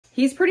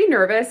He's pretty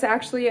nervous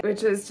actually,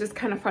 which is just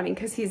kind of funny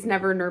because he's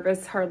never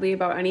nervous hardly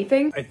about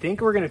anything. I think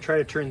we're gonna try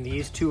to turn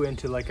these two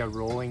into like a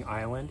rolling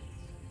island.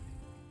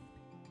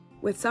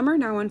 With summer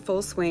now in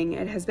full swing,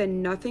 it has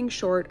been nothing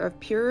short of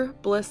pure,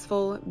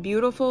 blissful,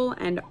 beautiful,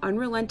 and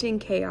unrelenting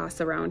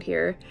chaos around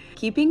here.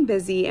 Keeping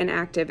busy and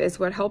active is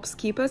what helps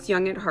keep us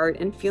young at heart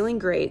and feeling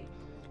great,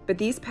 but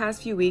these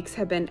past few weeks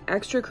have been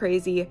extra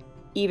crazy,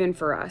 even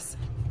for us.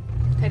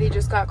 Teddy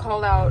just got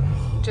called out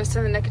just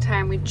in the nick of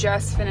time. We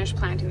just finished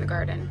planting the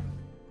garden.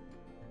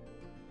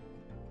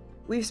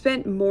 We've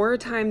spent more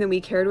time than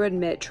we care to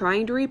admit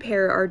trying to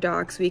repair our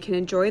dock so we can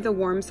enjoy the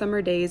warm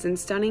summer days and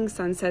stunning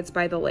sunsets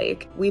by the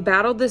lake. We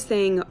battled this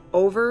thing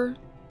over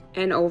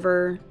and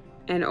over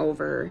and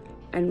over,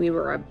 and we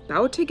were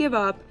about to give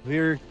up.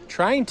 We're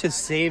trying to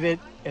save it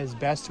as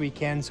best we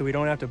can so we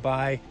don't have to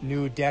buy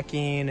new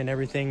decking and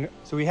everything.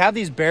 So we have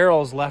these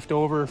barrels left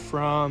over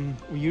from,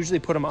 we usually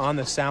put them on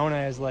the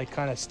sauna as like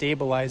kind of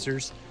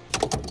stabilizers.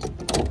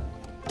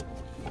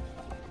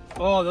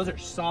 Oh, those are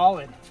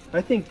solid.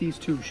 I think these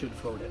two should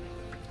float it.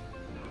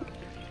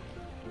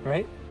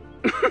 Right?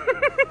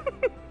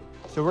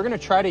 So we're gonna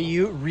try to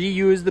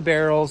reuse the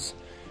barrels,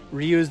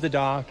 reuse the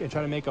dock, and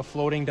try to make a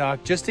floating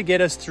dock just to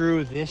get us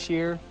through this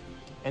year.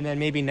 And then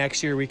maybe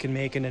next year we can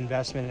make an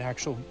investment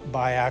and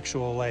buy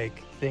actual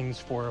like things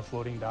for a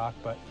floating dock.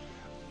 But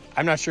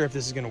I'm not sure if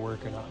this is gonna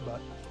work or not,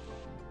 but.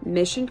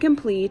 Mission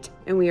complete,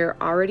 and we are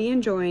already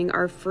enjoying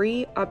our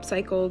free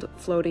upcycled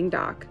floating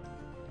dock.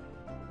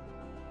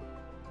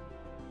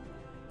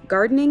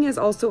 Gardening is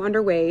also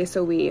underway,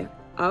 so we,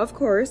 of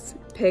course,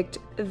 picked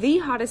the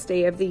hottest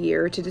day of the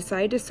year to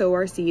decide to sow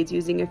our seeds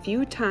using a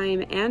few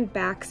time and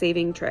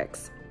back-saving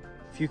tricks.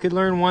 If you could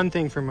learn one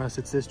thing from us,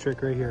 it's this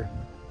trick right here.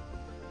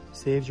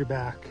 Saves your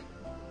back.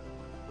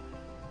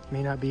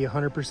 May not be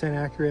 100%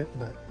 accurate,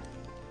 but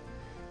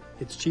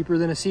it's cheaper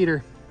than a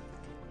cedar.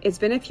 It's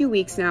been a few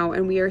weeks now,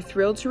 and we are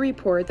thrilled to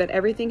report that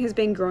everything has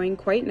been growing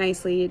quite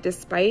nicely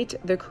despite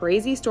the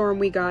crazy storm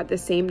we got the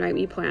same night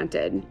we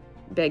planted.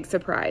 Big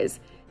surprise.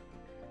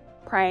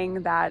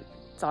 Praying that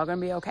it's all gonna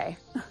be okay.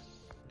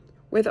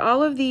 With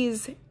all of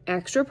these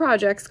extra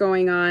projects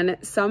going on,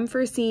 some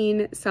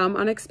foreseen, some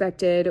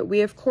unexpected,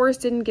 we of course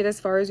didn't get as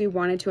far as we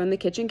wanted to on the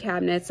kitchen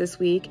cabinets this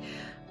week,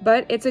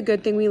 but it's a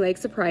good thing we like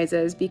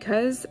surprises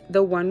because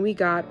the one we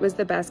got was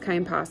the best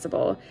kind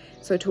possible.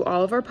 So to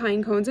all of our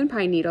pine cones and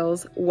pine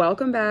needles,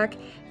 welcome back.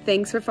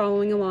 Thanks for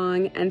following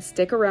along, and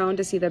stick around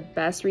to see the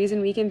best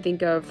reason we can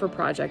think of for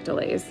project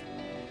delays.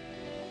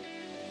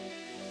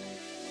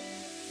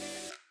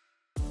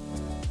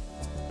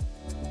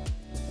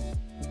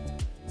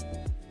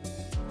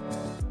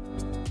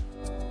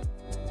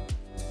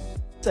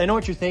 I know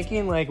what you're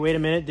thinking, like, wait a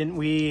minute, didn't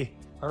we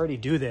already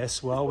do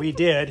this? Well, we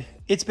did.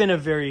 It's been a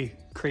very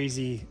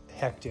crazy,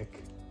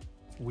 hectic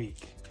week.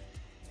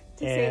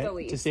 To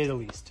say the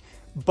least.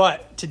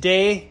 But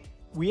today,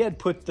 we had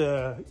put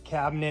the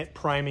cabinet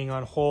priming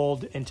on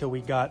hold until we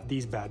got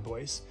these bad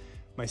boys.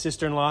 My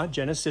sister-in-law,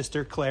 Jenna's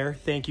sister, Claire,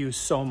 thank you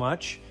so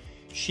much.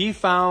 She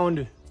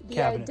found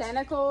cabinets. The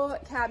identical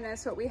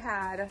cabinets what we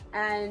had,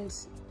 and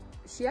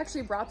she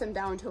actually brought them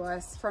down to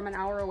us from an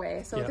hour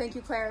away. So Thank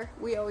you, Claire.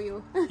 We owe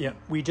you. Yeah,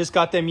 we just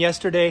got them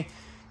yesterday.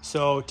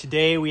 So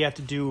today we have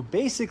to do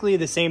basically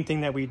the same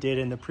thing that we did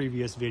in the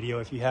previous video.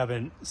 If you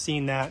haven't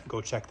seen that,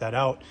 go check that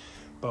out.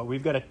 But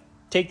we've got to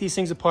take these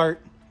things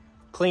apart,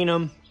 clean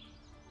them,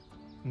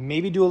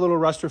 maybe do a little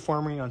rust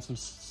reforming on some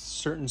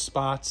certain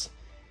spots,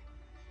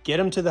 get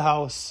them to the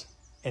house,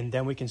 and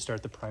then we can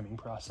start the priming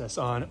process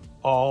on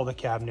all the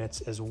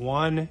cabinets as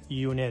one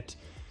unit.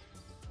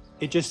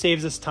 It just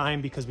saves us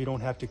time because we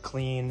don't have to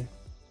clean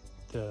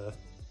the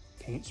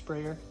paint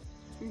sprayer.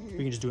 We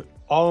can just do it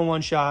all in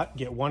one shot,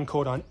 get one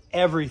coat on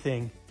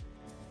everything,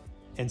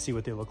 and see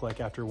what they look like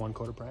after one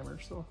coat of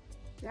primer. So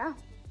yeah.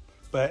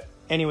 But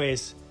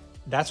anyways,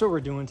 that's what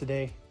we're doing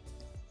today.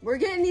 We're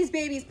getting these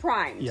babies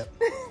primed. Yep.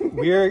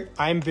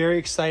 I'm very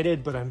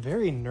excited, but I'm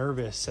very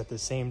nervous at the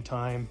same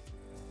time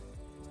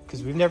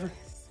because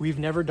we've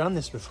never done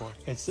this before.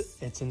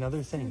 It's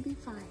another thing. It'll be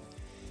fine.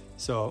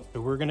 So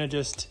we're gonna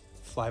just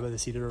fly by the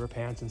seat of our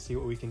pants and see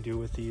what we can do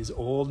with these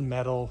old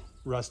metal,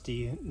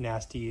 rusty,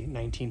 nasty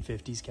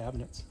 1950s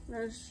cabinets.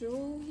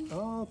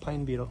 Oh,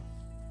 pine beetle.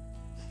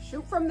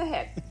 Shoot from the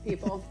hip,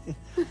 people.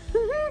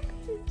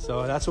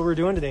 So that's what we're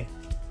doing today.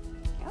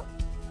 Yep.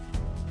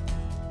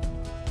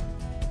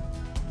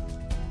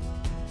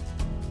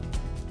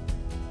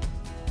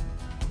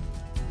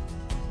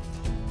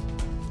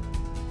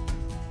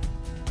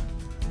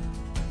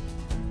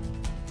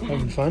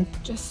 Having fun?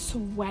 Just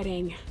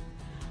sweating.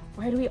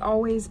 Why do we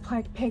always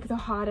pick the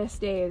hottest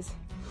days?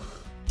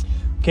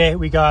 Okay,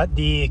 we got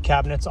the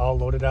cabinets all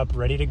loaded up,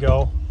 ready to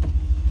go.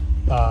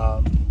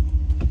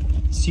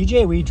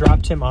 CJ, we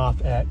dropped him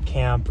off at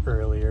camp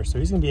earlier, so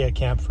he's gonna be at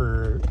camp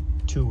for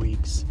 2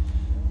 weeks.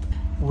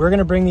 We're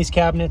gonna bring these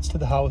cabinets to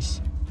the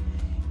house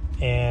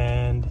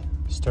and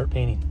start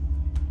painting.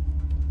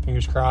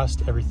 Fingers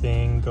crossed,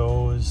 everything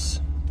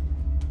goes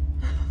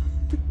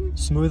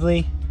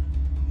smoothly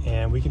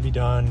and we can be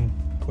done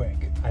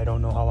quick. I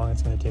don't know how long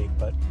it's gonna take,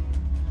 but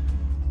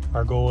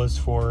Our goal is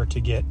to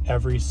get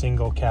every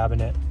single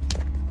cabinet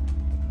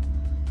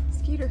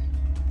Skeeter.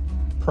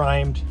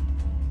 primed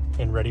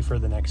and ready for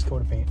the next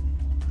coat of paint.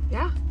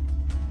 Yeah.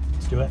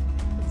 Let's do it.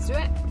 Let's do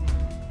it.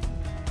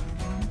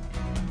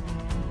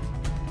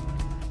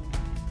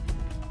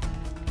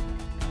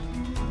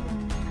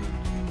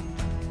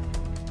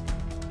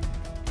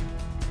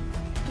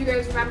 Do you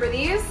guys remember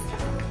these?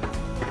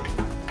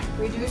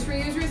 Reduce,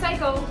 reuse,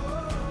 recycle.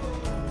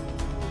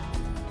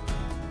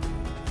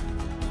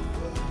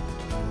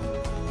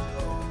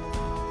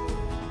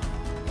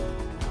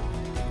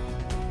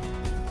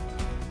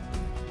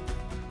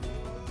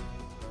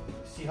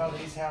 See how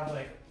these have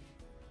like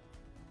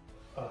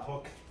a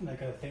hook,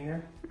 like a thing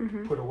there?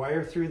 Put a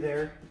wire through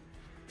there.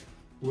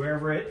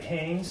 Wherever it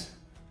hangs,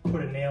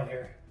 put a nail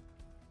here.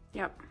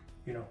 Yep.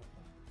 You know,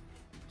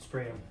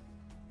 spray them.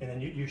 And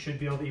then you should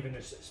be able to even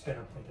just spin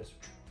them like this.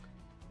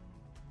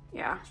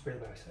 Yeah. Spray the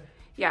backside.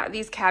 Yeah,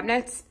 these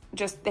cabinets,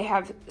 they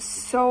have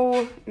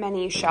so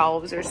many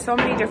shelves. There's so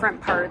many different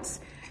parts.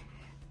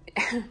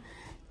 A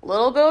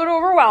little bit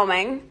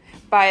overwhelming,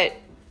 but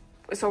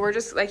so we're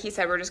just, like he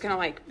said, we're just gonna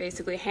like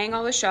basically hang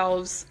all the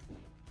shelves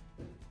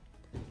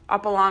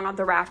up along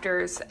the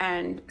rafters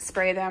and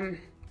spray them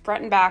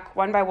front and back,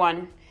 one by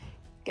one,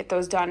 get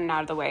those done and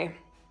out of the way.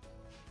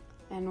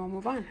 And we'll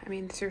move on. I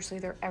mean, seriously,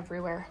 they're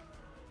everywhere.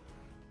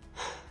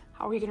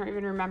 How are we gonna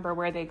even remember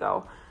where they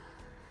go?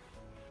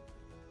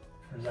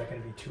 Or is that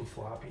gonna be too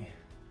floppy?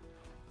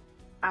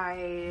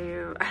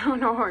 I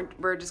don't know,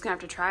 we're just gonna have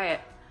to try it.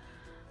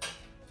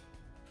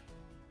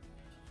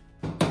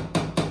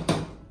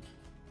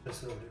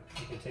 This will do.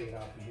 You can take it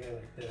off of here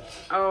like this.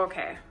 Oh,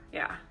 okay,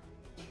 yeah.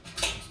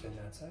 Spin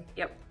that side.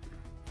 Yep.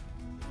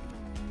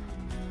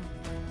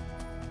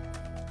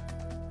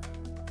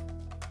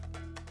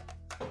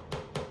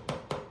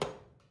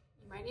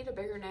 You might need a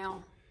bigger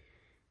nail.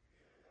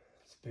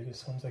 It's the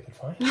biggest ones I could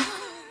find.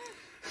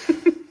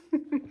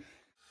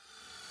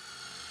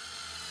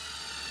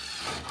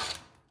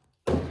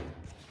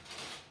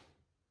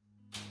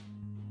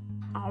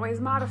 Always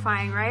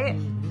modifying, right?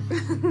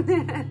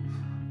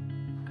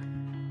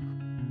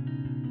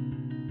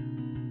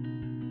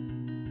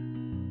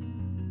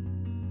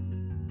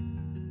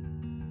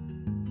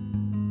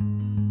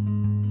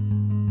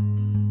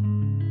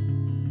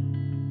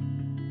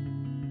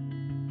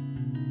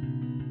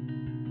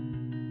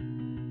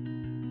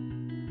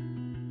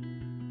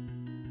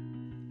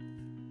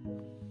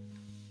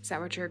 Is that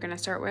what you're gonna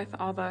start with,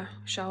 all the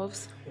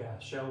shelves? Yeah,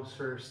 shelves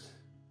first.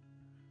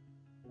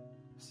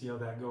 See how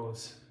that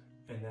goes.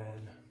 And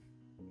then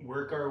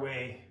work our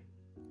way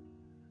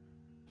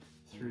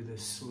through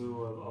this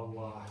slew of a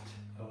lot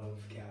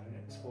of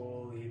cabinets.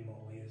 Holy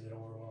moly, is it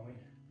overwhelming.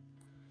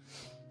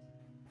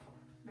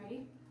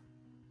 Ready?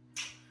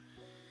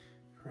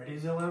 Ready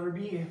as they'll ever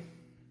be.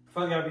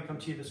 Father God, we come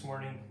to you this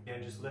morning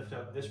and just lift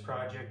up this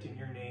project in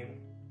your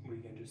name. We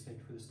can just thank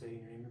you for this day. In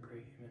your name we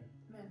pray, amen.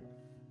 Amen.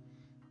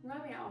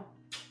 Let me all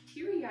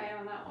teary-eyed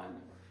on that one.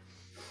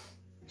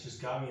 It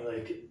just got me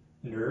like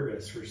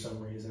nervous for some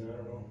reason, I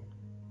don't know.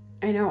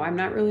 I know, I'm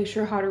not really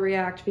sure how to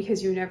react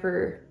because you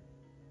never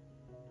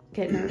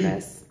get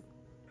nervous.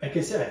 Like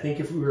I said, I think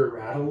if we were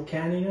rattle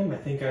canning them, I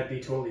think I'd be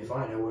totally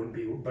fine. I wouldn't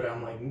be, but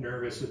I'm like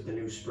nervous with the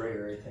new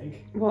sprayer, I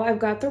think. Well, I've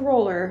got the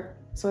roller,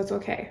 so it's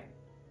okay.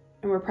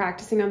 And we're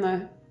practicing on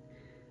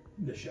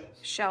the shelves.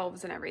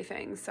 Shelves and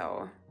everything,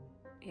 so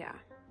yeah.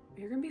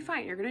 You're gonna be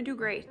fine, you're gonna do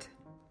great.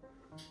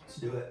 Let's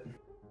do it.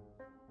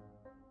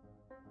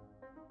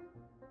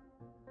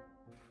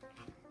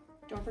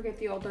 Don't forget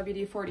the old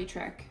WD-40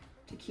 trick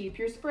to keep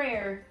your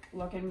sprayer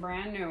looking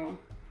brand new.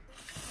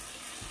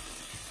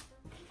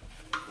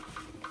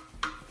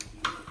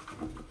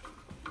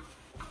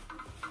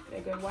 Get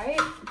a good wipe.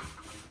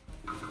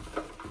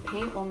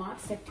 Paint will not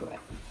stick to it.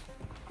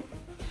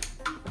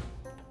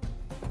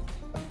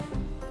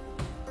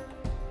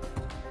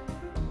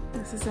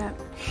 This is it.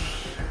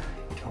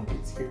 Don't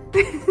get scared.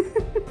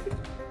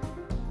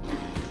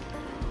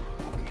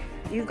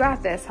 You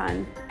got this,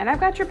 hun. And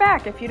I've got your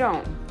back if you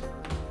don't.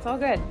 It's all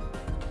good.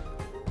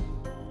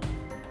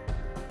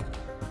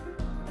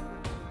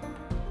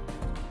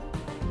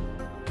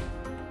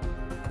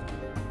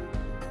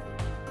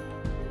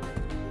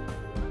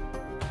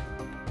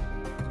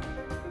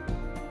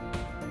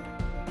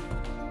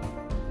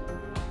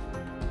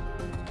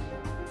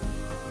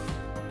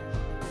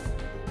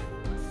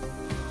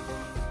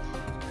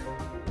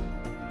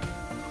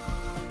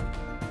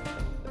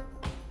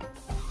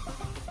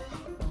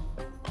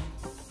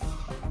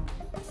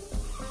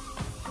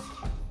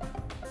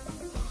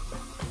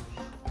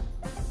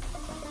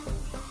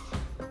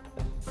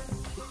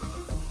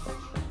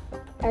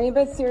 I mean,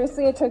 but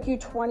seriously, it took you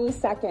 20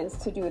 seconds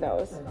to do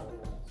those.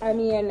 I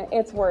mean,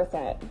 it's worth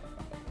it.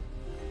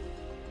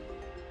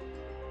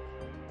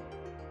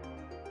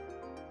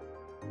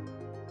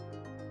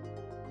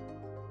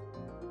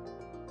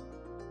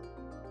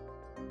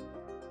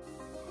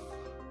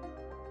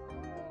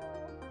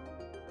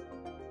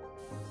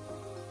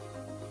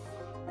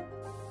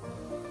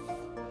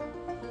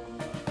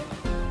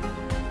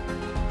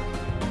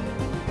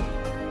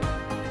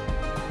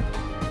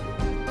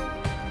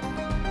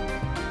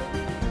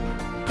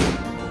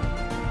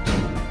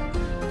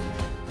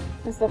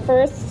 the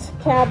first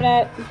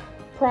cabinet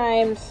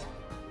primed.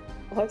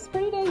 Looks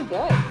pretty dang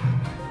good.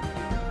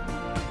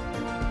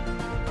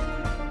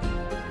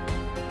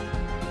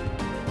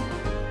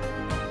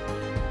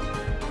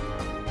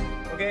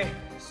 Okay,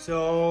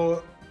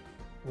 so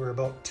we're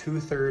about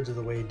 2/3 of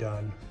the way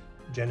done.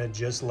 Jenna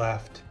just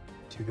left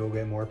to go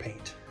get more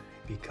paint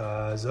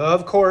because,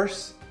 of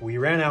course, we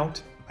ran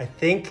out. I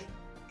think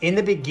in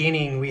the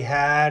beginning we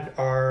had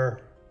our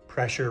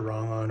pressure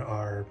wrong on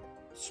our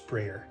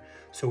sprayer.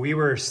 So we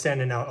were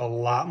sending out a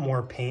lot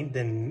more paint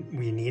than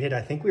we needed.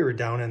 I think we were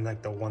down in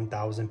like the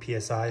 1000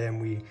 PSI,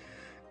 and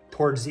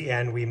towards the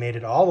end, we made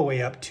it all the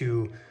way up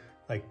to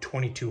like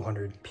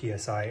 2200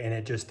 PSI,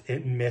 and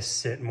it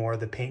missed it more.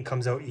 The paint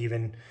comes out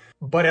even,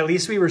 but at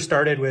least we were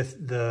started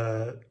with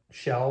the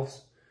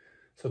shelves.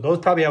 So those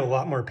probably have a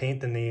lot more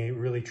paint than they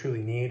really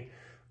truly need,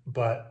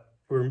 but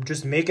we're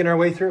just making our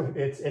way through.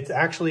 It's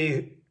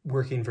actually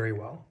working very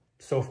well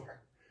so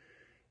far.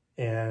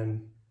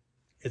 And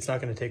it's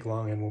not gonna take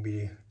long, and we'll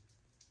be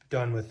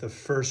done with the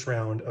first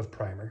round of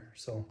primer.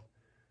 So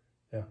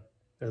yeah,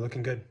 they're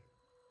looking good.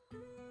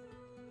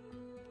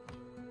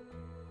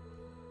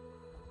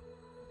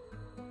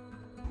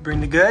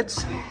 Bring the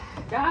goods.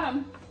 Got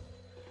them.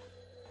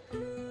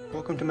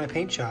 Welcome to my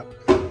paint shop.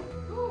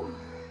 Ooh.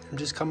 I'm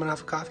just coming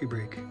off a coffee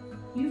break.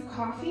 You have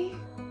coffee?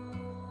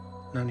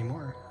 Not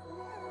anymore.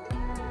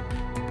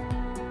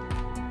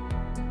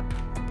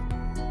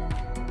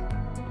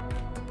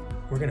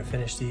 We're gonna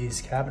finish these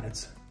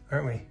cabinets,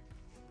 aren't we?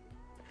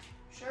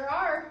 Sure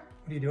are.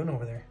 What are you doing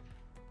over there?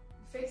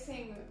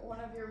 Fixing one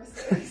of your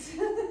mistakes.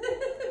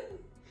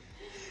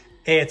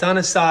 Hey, it's on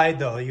a side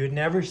though. You would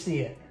never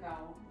see it.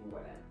 No, you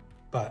wouldn't.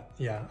 But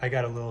yeah, I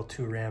got a little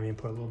too rammy and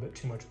put a little bit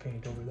too much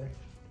paint over there.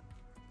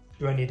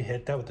 Do I need to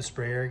hit that with the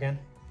sprayer again?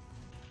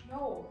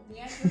 No, the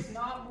answer is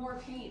not more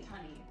paint,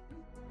 honey.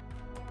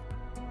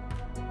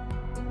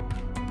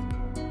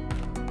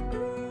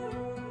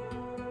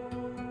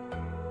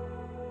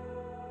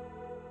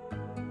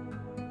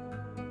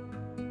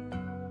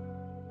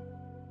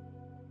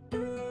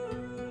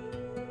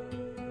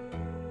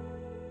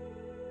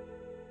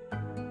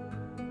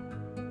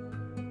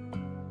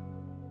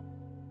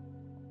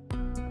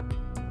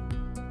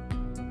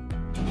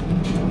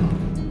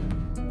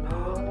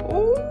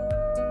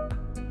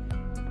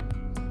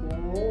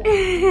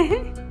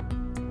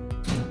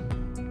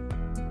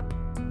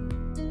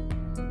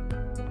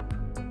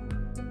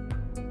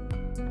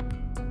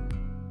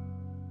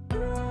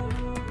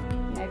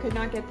 I could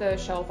not get the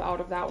shelf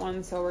out of that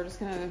one, so we're just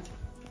gonna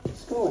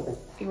go with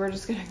it. We're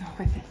just gonna go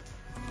with it.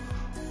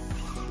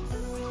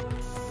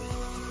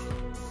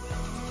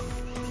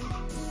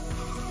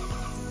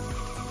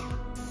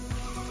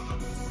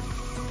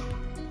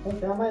 I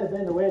think that might have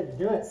been the way to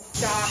do it.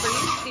 Stop, are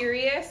you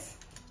serious?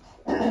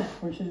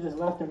 We should have just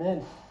left them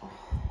in.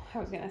 I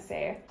was gonna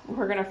say,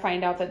 we're gonna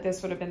find out that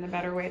this would have been the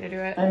better way to do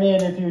it. I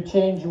mean, if you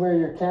change where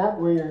your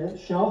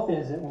shelf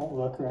is, it won't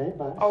look right,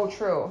 but... Oh,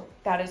 true.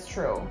 That is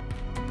true.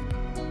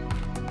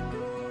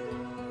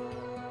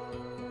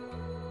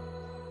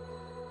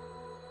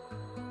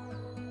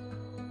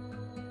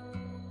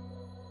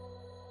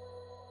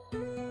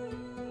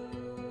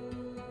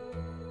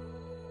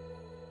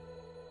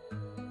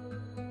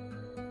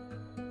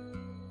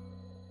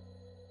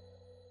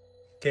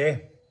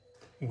 Okay,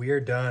 we're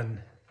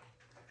done.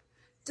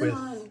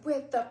 Done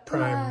with the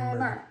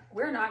primer.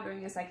 We're not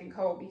doing a second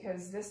coat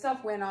because this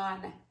stuff went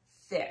on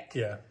thick.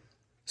 Yeah.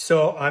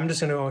 So I'm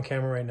just gonna go on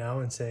camera right now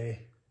and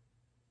say,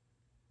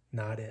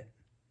 not it.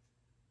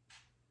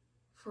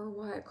 For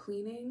what?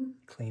 Cleaning?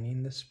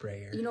 Cleaning the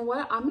sprayer. You know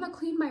what? I'm gonna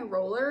clean my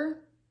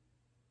roller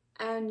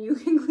and you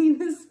can clean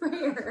the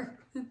sprayer.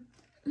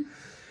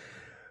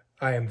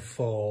 I am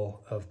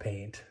full of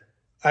paint.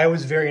 I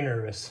was very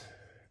nervous,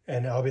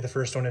 and I'll be the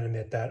first one to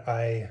admit that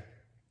I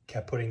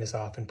kept putting this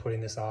off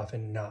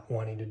and not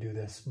wanting to do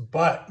this,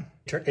 but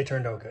it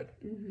turned out good.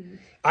 Mm-hmm.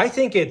 I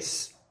think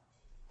it's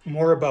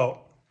more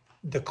about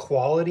the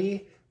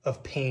quality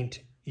of paint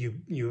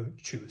you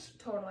choose.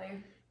 Totally.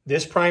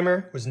 This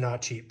primer was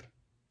not cheap.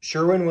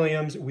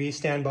 Sherwin-Williams, we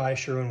stand by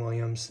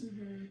Sherwin-Williams.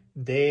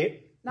 Mm-hmm.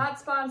 Not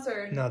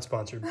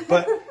sponsored,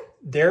 but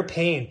their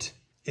paint,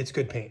 it's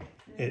good paint.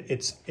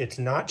 It's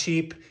not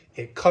cheap.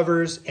 It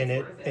covers, and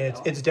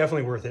it's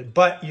definitely worth it.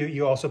 But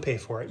you also pay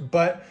for it.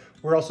 But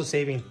we're also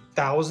saving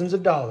thousands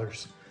of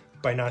dollars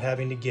by not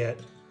having to get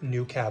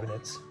new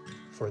cabinets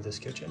for this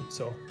kitchen.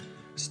 So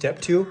step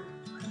 2,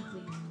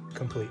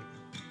 complete.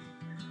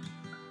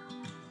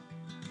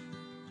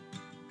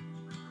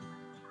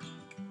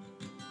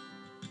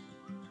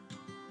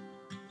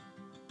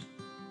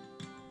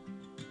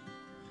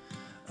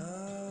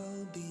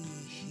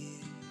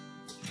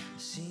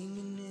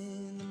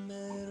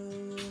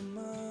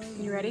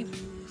 You ready?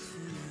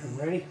 I'm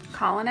ready.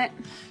 Calling it.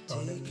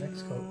 On to the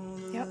next coat.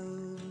 Yep.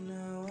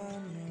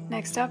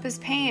 Next up is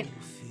paint.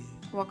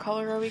 What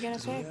color are we gonna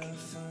pick?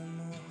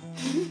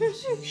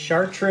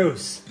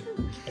 Chartreuse.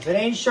 If it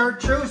ain't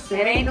chartreuse,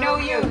 it ain't no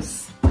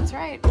use. That's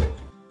right.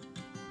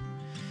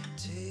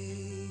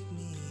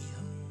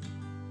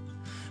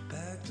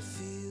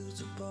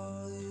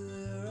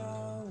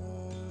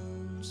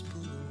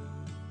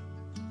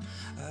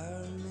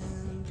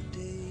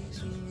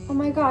 Oh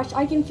my gosh,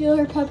 I can feel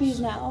her puppies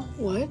now.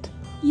 What?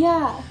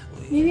 Yeah.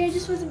 Maybe I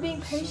just wasn't being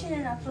patient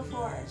enough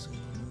before.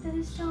 That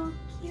is so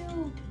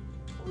cute.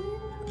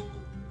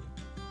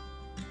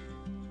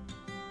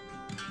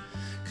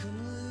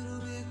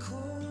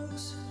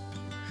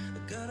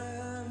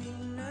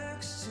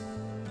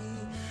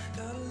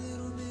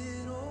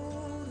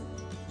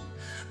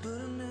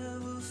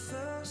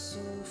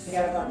 We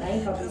got about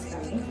 9 puppies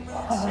coming, and you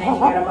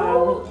got about a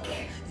week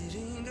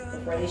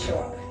before they show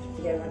up.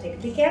 You guys want to take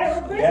a peek at it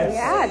real quick? Yes.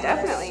 Yeah,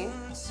 definitely.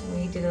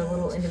 We did a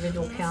little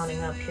individual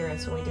counting up here, and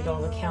so we did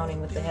all the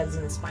counting with the heads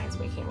and the spines.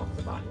 We came up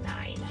with about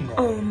 9.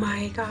 Oh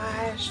my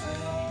gosh.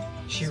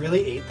 She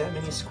really ate that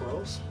many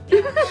squirrels?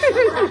 She feels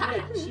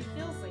like she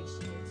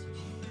is.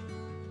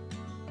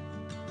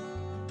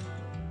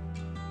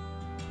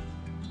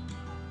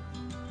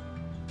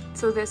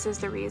 So this is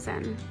the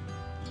reason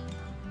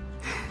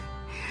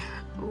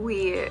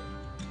we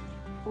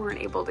weren't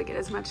able to get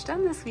as much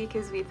done this week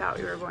as we thought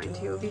we were going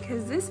to,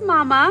 because this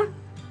mama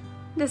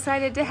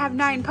decided to have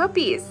 9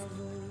 puppies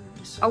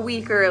a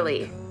week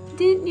early.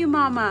 Didn't you,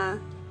 mama?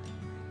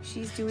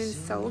 She's doing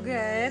so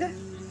good.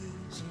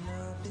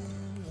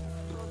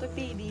 All the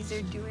babies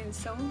are doing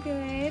so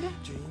good.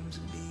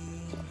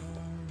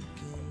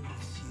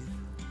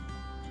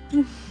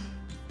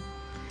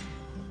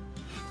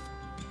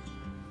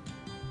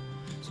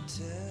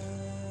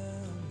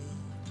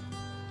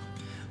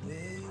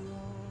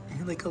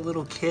 You're like a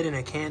little kid in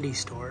a candy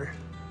store.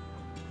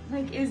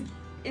 Like, is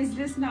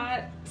this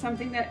not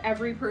something that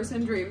every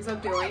person dreams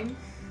of doing?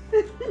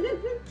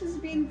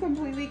 Just being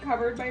completely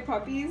covered by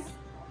puppies?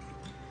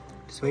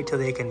 Just wait till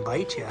they can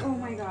bite you. Oh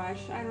my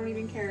gosh, I don't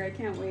even care. I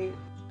can't wait.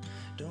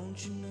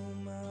 Don't you know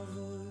my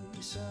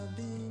voice? I've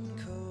been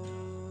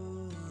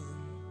calling,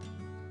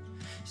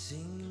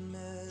 singing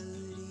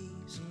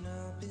melodies, and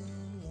I've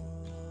been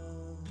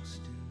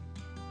lost in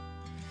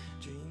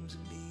dreams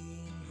of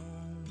being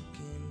home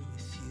again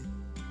with you.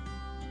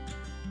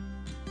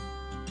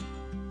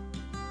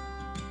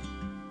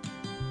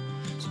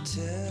 So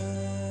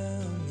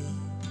tell me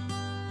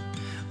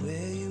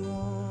where you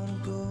wanna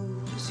go,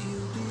 'cause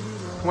you'll be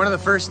the One of the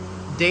first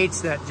dates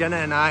that Jenna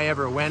and I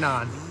ever went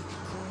on,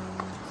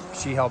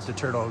 she helped a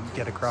turtle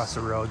get across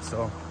the road,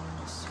 so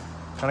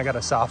kind of got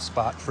a soft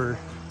spot for,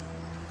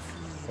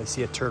 I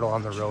see a turtle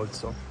on the road,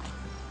 so.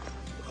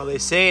 Well, they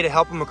say to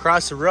help them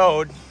across the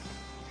road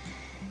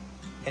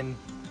and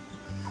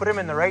put them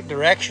in the right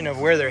direction of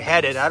where they're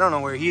headed. I don't know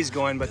where he's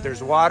going, but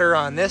there's water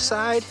on this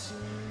side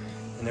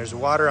and there's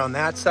water on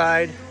that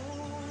side.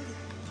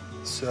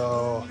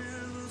 So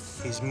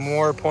he's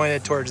more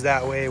pointed towards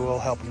that way. We'll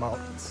help him out.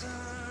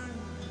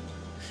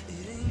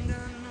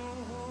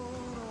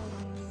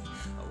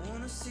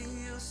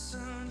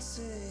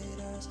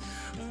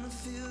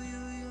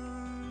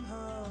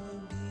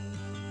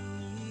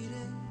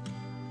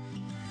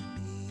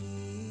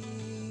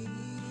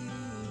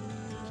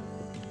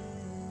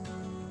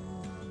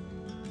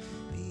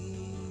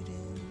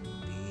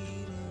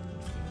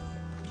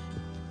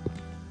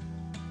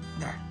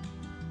 There.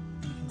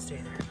 You can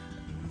stay there.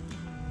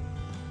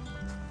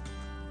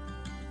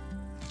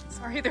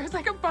 Sorry, there's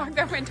like a bug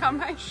that went down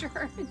my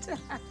shirt.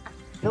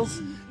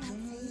 Hills.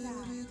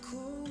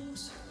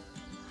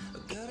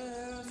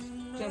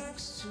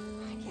 Just,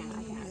 I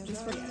can't.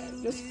 Just forget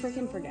it. Just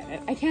freaking forget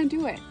it. I can't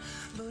do it.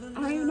 I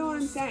don't even know what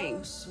I'm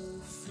saying.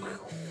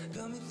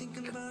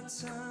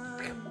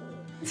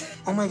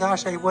 Oh my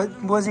gosh, I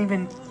wasn't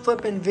even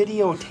flipping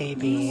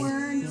videotaping. You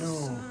weren't.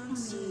 No.